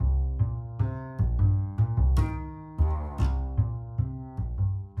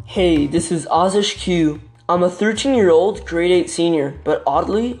Hey, this is Azish Q. I'm a 13-year-old grade 8 senior, but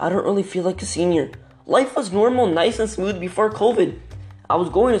oddly, I don't really feel like a senior. Life was normal, nice and smooth before COVID. I was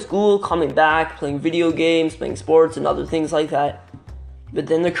going to school, coming back, playing video games, playing sports, and other things like that. But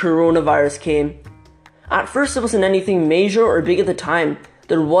then the coronavirus came. At first, it wasn't anything major or big at the time.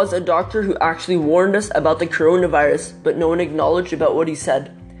 There was a doctor who actually warned us about the coronavirus, but no one acknowledged about what he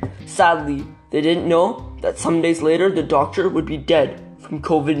said. Sadly, they didn't know that some days later, the doctor would be dead from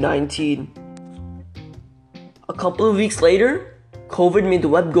COVID-19. A couple of weeks later, COVID made the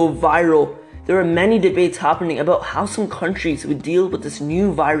web go viral. There were many debates happening about how some countries would deal with this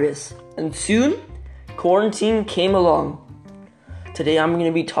new virus. And soon, quarantine came along. Today I'm going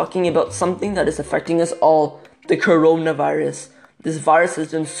to be talking about something that is affecting us all, the coronavirus. This virus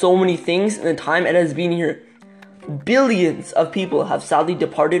has done so many things in the time it has been here. Billions of people have sadly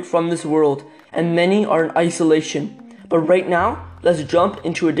departed from this world, and many are in isolation. But right now, let's jump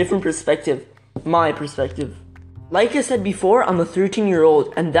into a different perspective, my perspective. Like I said before, I'm a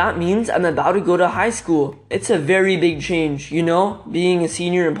 13-year-old, and that means I'm about to go to high school. It's a very big change, being a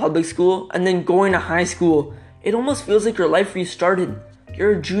senior in public school and then going to high school. It almost feels like your life restarted.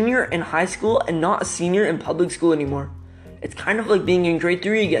 You're a junior in high school and not a senior in public school anymore. It's kind of like being in grade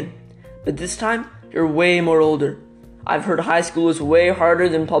 3 again, but this time, you're way more older. I've heard high school is way harder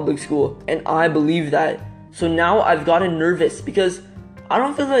than public school, and I believe that. So now I've gotten nervous because I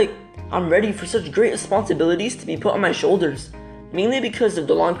don't feel like I'm ready for such great responsibilities to be put on my shoulders. Mainly because of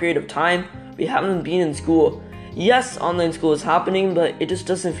the long period of time we haven't been in school. Yes, online school is happening, but it just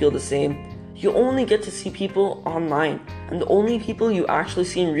doesn't feel the same. You only get to see people online, and the only people you actually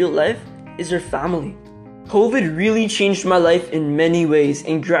see in real life is your family. COVID really changed my life in many ways.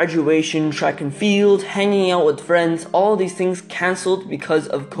 In graduation, track and field, hanging out with friends, all these things cancelled because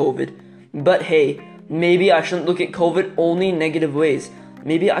of COVID. But hey, maybe I shouldn't look at COVID only in negative ways.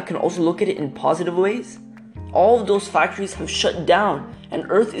 Maybe I can also look at it in positive ways. All of those factories have shut down, and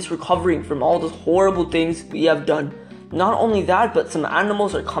Earth is recovering from all those horrible things we have done. Not only that, but some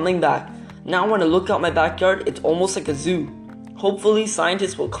animals are coming back. Now when I look out my backyard, it's almost like a zoo. Hopefully,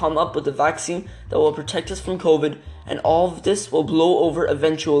 scientists will come up with a vaccine that will protect us from COVID, and all of this will blow over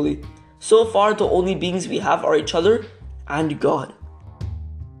eventually. So far, the only beings we have are each other and God.